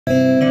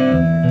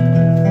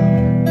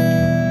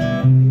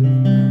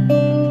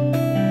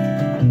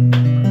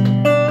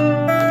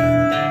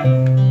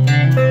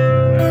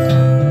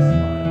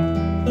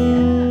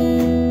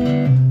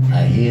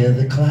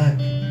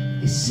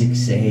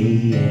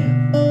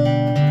a.m.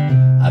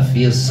 I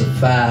feel so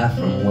far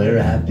from where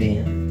I've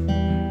been.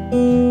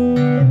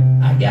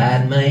 I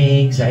got my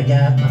eggs, I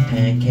got my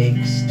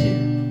pancakes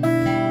too.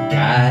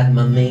 Got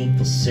my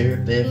maple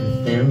syrup,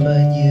 everything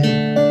but you.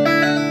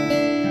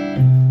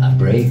 I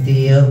break the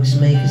yolks,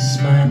 make a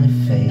smiley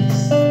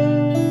face.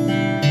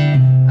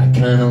 I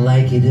kinda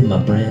like it in my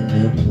brand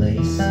new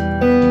place.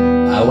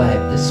 I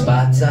wipe the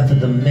spots off of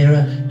the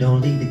mirror,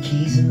 don't leave the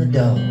keys in the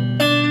door.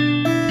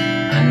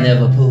 I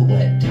never put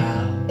wet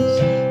towels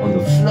on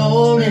the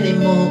floor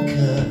anymore,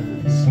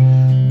 'cause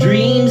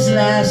dreams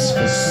last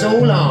for so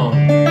long,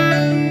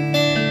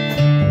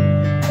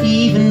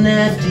 even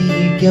after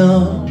you're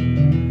gone.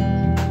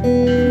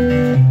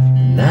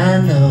 And I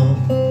know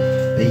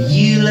that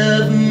you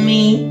love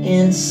me,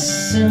 and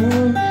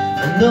soon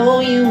I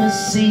know you will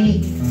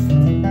see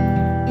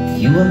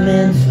you were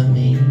meant for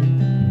me,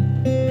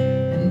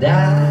 and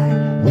I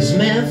was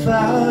meant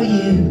for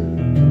you.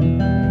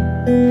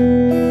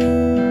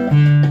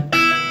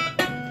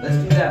 Let's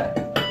do that.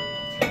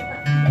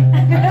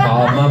 I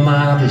called my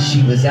mom, but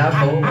she was out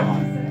for a walk.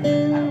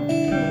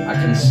 I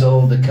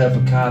consoled a cup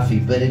of coffee,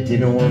 but it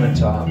didn't want to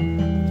talk.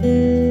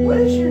 What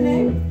is your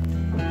name?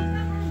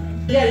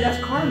 Yeah, that's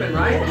Carmen,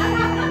 right?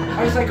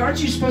 I was like,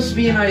 aren't you supposed to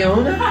be in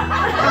Iona?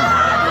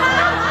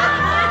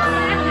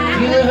 Do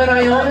you live in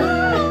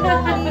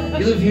Iona?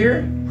 You live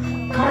here?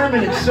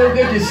 Carmen, it's so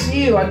good to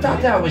see you. I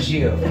thought that was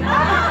you.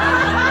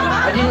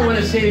 I didn't want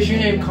to say, is your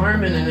name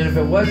Carmen? And then if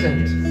it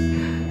wasn't,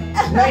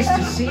 it's nice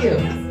to see you.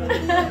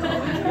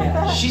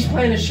 She's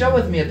playing a show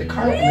with me at the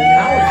Carlton in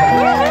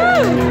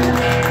Halifax.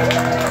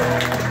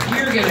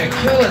 You're gonna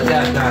kill it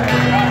that night.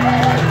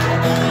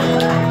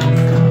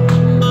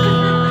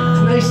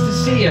 It's nice to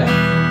see you.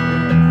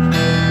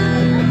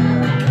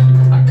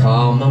 I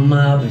called my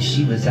mom, but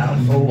she was out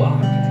for a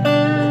walk. I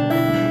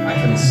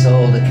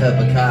consoled a cup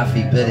of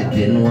coffee, but it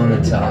didn't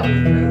want to talk.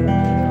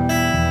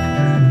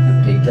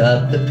 Picked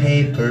up the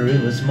paper,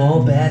 it was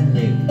more bad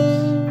news.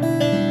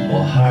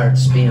 More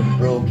hearts being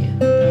broken,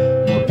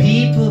 more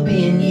people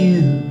being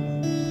used.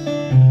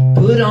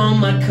 Put on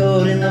my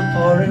coat in the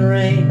pouring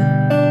rain.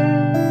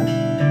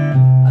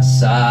 I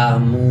saw a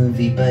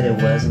movie, but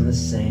it wasn't the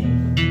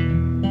same.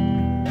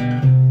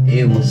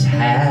 It was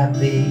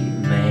happy,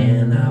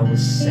 man, I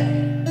was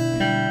sad.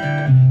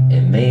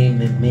 It made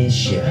me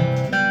miss you,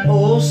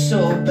 oh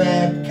so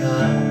bad,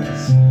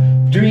 'cause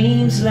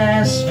dreams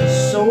last for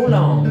so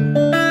long,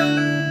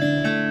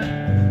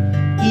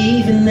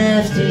 even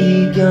after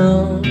you're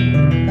gone.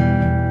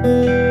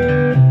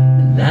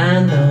 And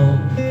I know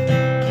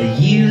that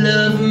you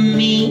love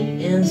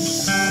me, and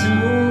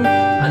soon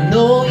I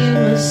know you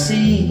will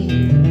see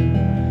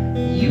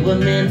you were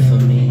meant for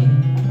me,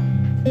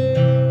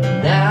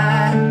 and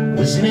I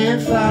was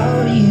meant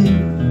for you.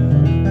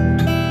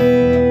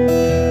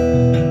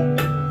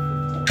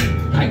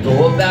 I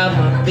go about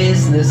my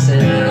business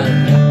and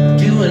I'm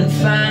doing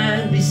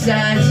fine.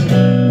 Besides,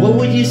 what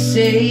would you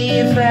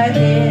say if I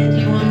had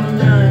you on my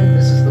mind?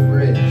 This is the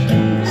bridge.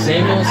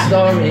 Same old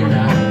story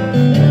now,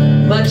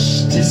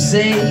 much to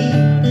say.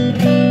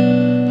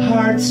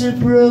 Hearts are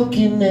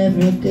broken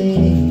every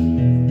day.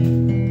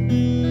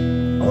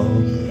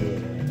 Oh yeah.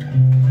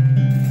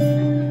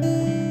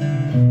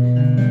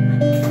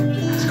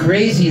 It's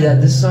crazy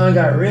that this song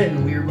got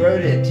written. We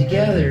wrote it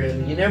together,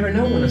 and you never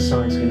know when a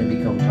song's gonna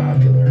become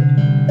popular.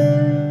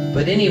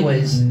 But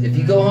anyways, if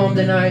you go home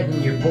tonight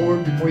and you're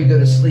bored before you go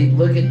to sleep,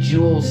 look at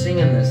Jewel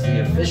singing this,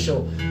 the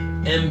official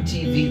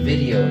MTV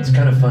video. It's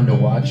kind of fun to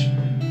watch.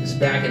 It's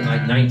back in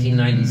like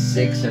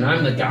 1996, and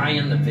I'm the guy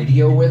in the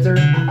video with her.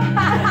 And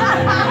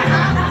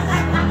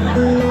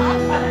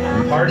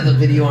part of the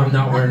video, I'm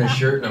not wearing a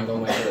shirt, and I'm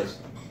going like this.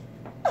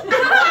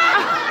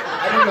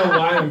 I don't know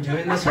why I'm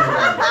doing this. It's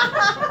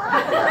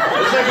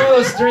like one of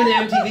those during the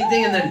MTV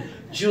thing, and then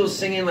Jewel's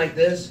singing like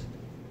this.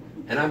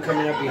 And I'm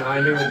coming up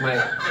behind her with my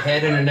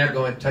head in her neck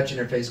going, touching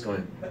her face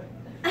going.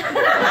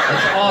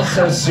 It's all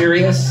so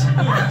serious.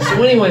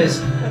 So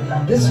anyways,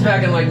 this is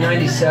back in like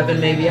 97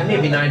 maybe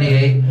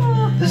 98.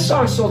 This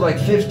song sold like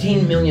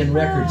 15 million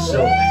records.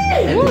 So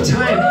at the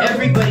time,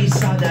 everybody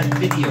saw that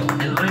video.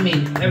 And I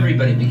mean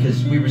everybody,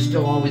 because we were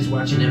still always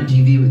watching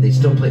MTV. They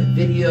still played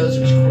videos,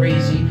 it was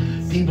crazy.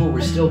 People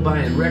were still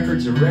buying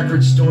records at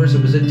record stores.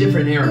 It was a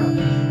different era.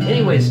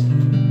 Anyways,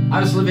 I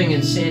was living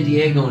in San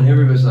Diego, and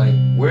everybody was like,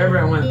 wherever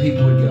I went,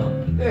 people would go,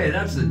 hey,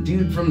 that's the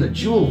dude from the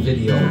Jewel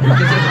video.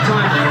 Because at the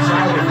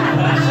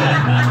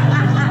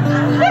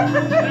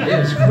time, it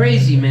was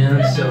crazy,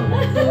 man. So,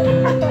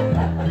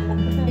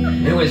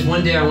 anyways,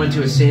 one day I went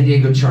to a San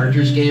Diego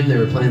Chargers game. They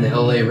were playing the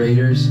LA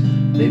Raiders.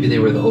 Maybe they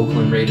were the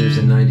Oakland Raiders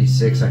in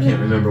 '96. I can't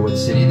remember what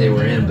city they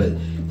were in, but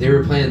they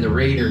were playing the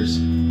Raiders.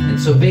 And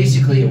so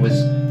basically it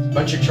was a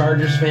bunch of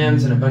Chargers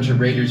fans and a bunch of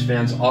Raiders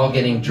fans all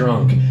getting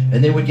drunk.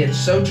 And they would get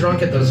so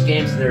drunk at those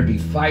games that there would be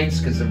fights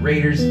because the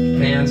Raiders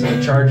fans and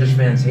the Chargers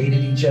fans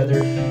hated each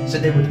other. So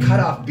they would cut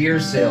off beer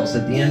sales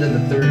at the end of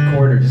the third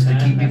quarter just to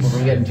keep people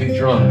from getting too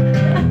drunk.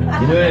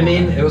 You know what I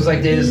mean? It was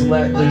like they just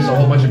let loose a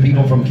whole bunch of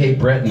people from Cape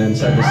Breton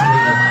inside the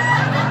stadium.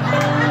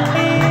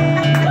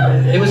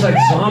 it was like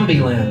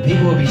Zombieland.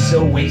 People would be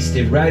so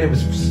wasted, right? It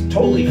was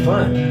totally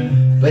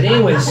fun. But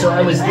anyway, so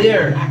I was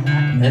there,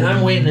 and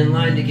I'm waiting in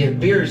line to get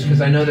beers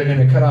because I know they're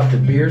going to cut off the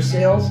beer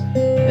sales.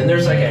 And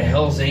there's like a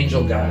Hell's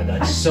Angel guy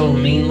that's so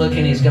mean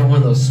looking. He's got one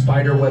of those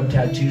spider web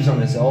tattoos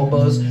on his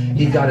elbows.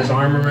 He's got his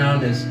arm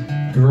around his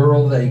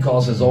girl that he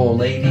calls his old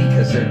lady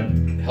because they're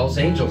Hell's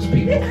Angels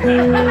people.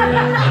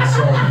 And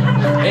so,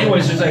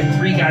 anyways, there's like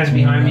 3 guys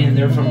behind me, and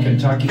they're from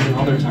Kentucky, and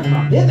all they're talking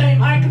about, this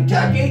ain't like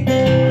Kentucky.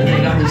 And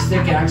they got these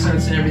thick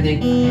accents and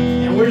everything.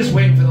 And we're just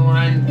waiting for the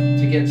line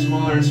to get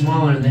smaller and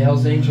smaller, and the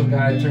Hell's Angel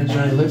guy turns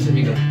around and looks at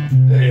me and goes,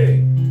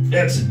 hey,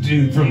 that's a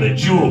dude from the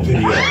Jewel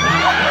video.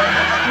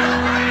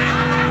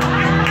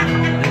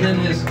 And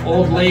then this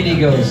old lady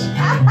goes,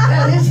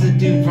 that is the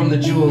dude from the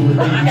Jewel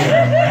video.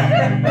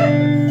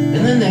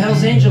 And then the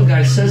Hell's Angel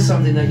guy says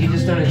something that you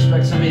just don't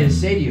expect somebody to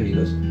say to you. He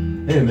goes,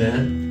 hey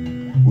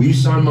man, will you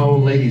sign my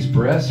old lady's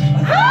breast?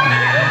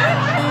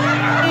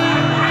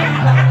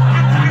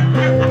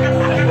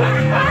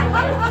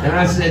 And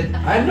I said,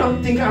 I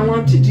don't think I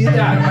want to do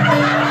that.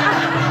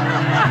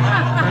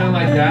 Kind of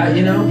like that,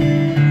 you know?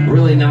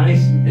 Really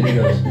nice. And he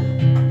goes,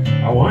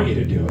 I want you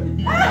to do it.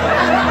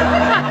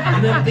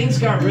 And then things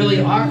got really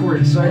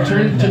awkward, so I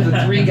turned to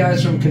the 3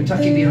 guys from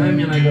Kentucky behind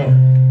me and I go,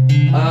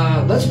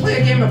 let's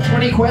play a game of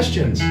 20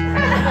 questions.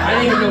 I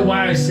didn't even know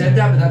why I said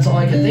that, but that's all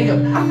I could think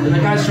of. And the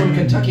guys from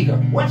Kentucky go,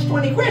 what's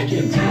 20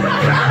 questions?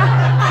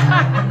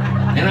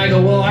 And I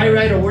go, well, I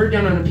write a word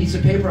down on a piece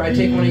of paper. I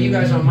take one of you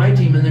guys on my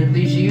team, and then it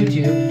leaves you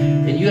 2,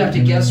 and you have to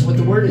guess what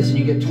the word is, and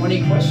you get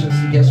 20 questions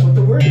to guess what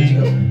the word is. He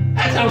goes,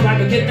 that sounds like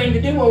a good thing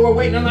to do while we're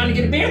waiting in line to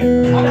get a beer.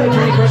 I'll play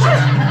 20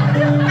 questions.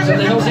 So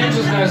the Hells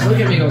Angels guys look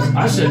at me and goes,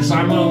 I said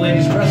sign my old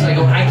lady's breast. I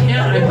go, I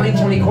can't, I'm playing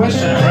 20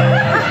 questions.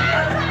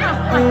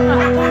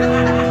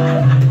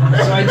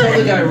 So I told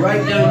the guy,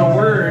 write down a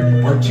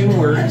word or 2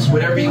 words,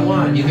 whatever you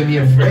want. You could be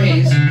a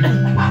phrase.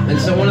 And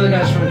so one of the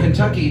guys from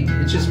Kentucky,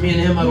 it's just me and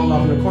him huddled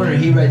off in the corner.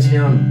 He writes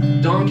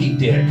down donkey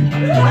dick.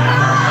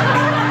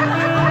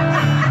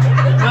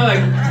 I'm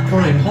like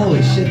going,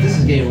 holy shit, this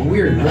is getting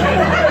weird,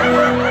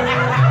 right?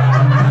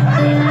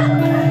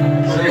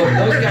 So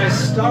those guys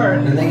start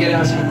and they get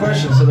asked a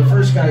question. So the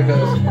first guy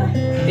goes,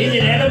 is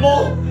it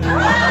edible?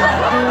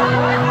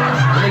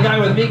 And the guy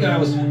with me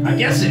goes, I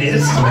guess it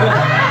is.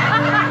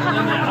 And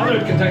then the other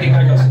Kentucky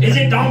guy goes, is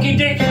it donkey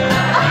dick? And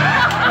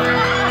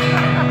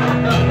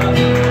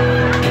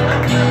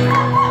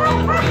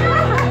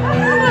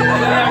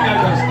that guy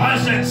goes, I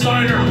said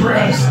sign her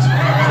breast.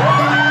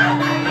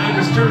 And I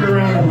just turned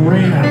around and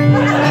ran.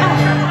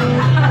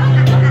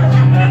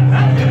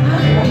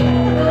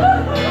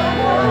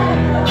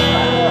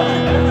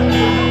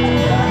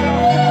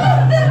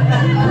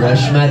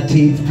 Brush my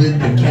teeth, put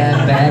the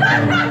cat back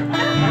on.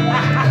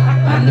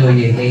 I know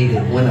you hate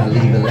it when I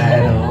leave a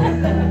light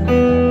on.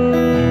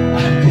 I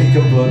pick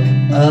a book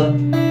up,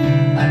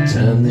 I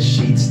turn the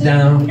sheets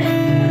down.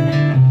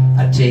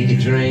 I take a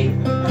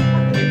drink,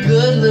 a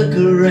good look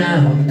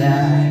around.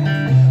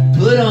 I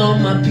put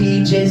on my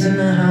PJs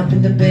and I hop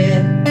into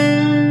bed.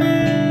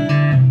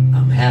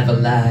 I'm half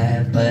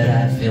alive, but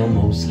I feel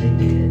mostly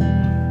dead.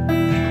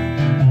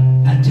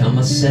 I tell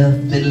myself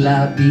it'll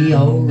all be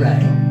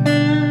alright.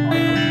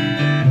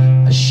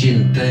 I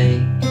shouldn't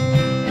think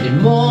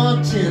anymore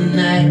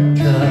tonight,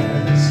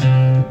 'cause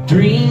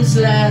dreams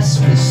last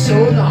for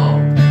so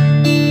long,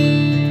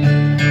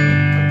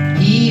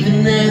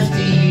 even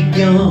after you're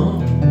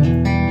gone.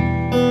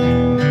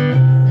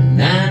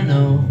 And I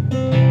know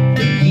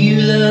that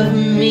you love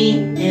me,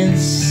 and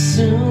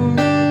soon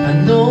I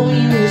know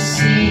you will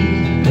see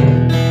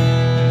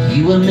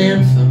you were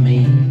meant for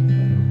me,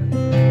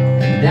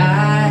 and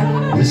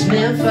I was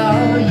meant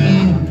for you.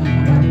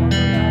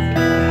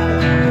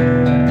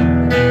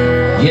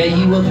 Yeah,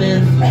 you were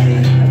meant for me.